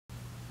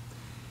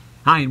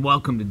Hi, and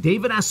welcome to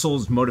David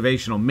Essel's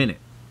Motivational Minute.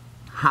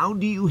 How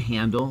do you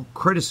handle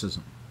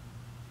criticism?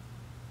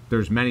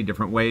 There's many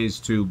different ways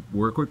to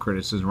work with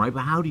criticism, right?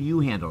 But how do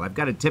you handle it? I've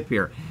got a tip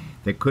here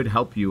that could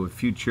help you with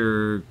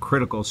future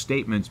critical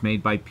statements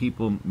made by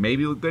people,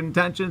 maybe with good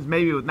intentions,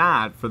 maybe with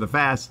not. For the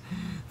past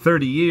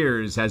 30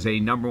 years as a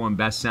 #1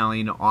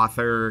 best-selling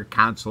author,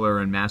 counselor,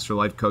 and master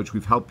life coach,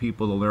 we've helped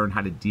people to learn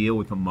how to deal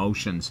with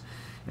emotions.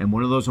 And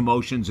one of those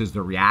emotions is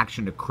the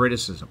reaction to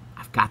criticism.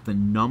 I've got the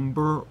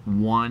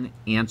 #1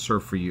 answer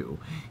for you.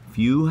 If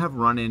you have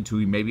run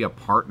into maybe a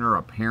partner,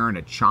 a parent,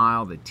 a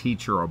child, a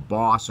teacher, a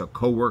boss, a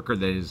coworker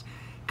that is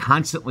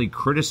constantly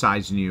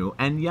criticizing you,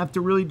 and you have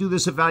to really do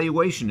this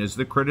evaluation. Is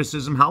the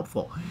criticism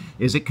helpful?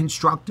 Is it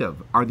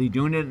constructive? Are they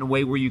doing it in a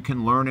way where you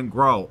can learn and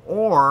grow?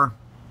 Or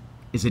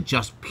is it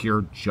just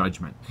pure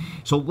judgment?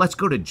 So let's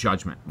go to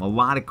judgment. A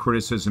lot of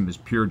criticism is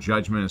pure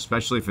judgment,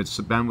 especially if it's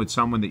been with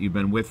someone that you've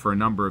been with for a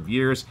number of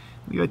years.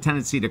 We have a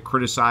tendency to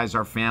criticize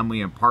our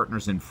family and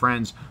partners and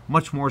friends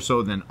much more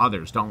so than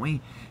others, don't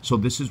we? So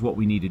this is what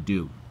we need to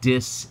do: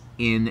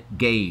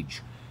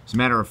 disengage. As a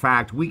matter of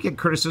fact, we get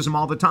criticism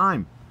all the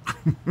time.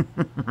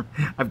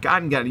 I've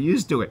gotten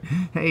used to it.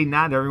 Hey,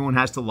 not everyone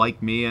has to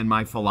like me and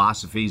my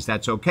philosophies.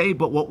 That's okay.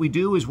 But what we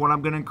do is what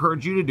I'm going to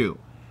encourage you to do.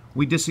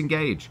 We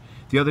disengage.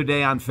 The other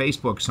day on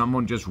Facebook,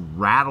 someone just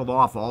rattled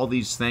off all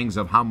these things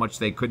of how much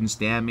they couldn't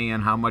stand me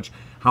and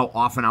how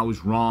often I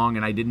was wrong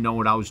and I didn't know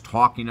what I was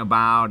talking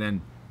about. And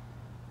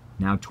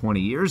now 20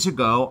 years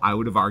ago, I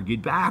would have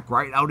argued back,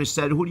 right? I would have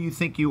said, who do you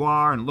think you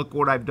are? And look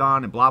what I've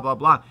done and blah, blah,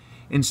 blah.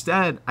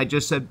 Instead, I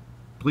just said,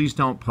 please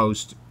don't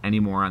post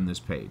anymore on this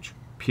page,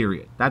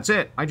 period. That's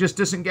it. I just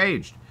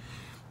disengaged.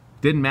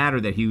 Didn't matter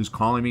that he was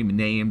calling me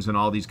names and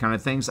all these kind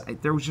of things.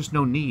 There was just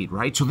no need,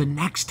 right? So the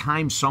next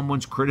time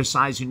someone's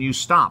criticizing you,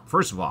 stop.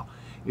 First of all,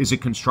 is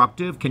it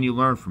constructive? Can you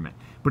learn from it?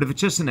 But if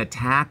it's just an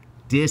attack,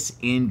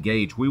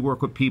 disengage. We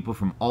work with people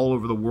from all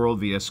over the world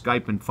via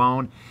Skype and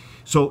phone.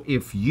 So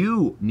if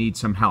you need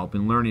some help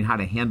in learning how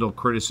to handle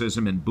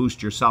criticism and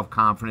boost your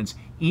self-confidence,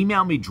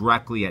 email me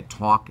directly at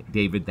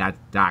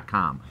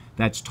talkdavid.com.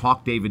 That's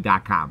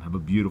talkdavid.com. Have a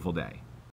beautiful day.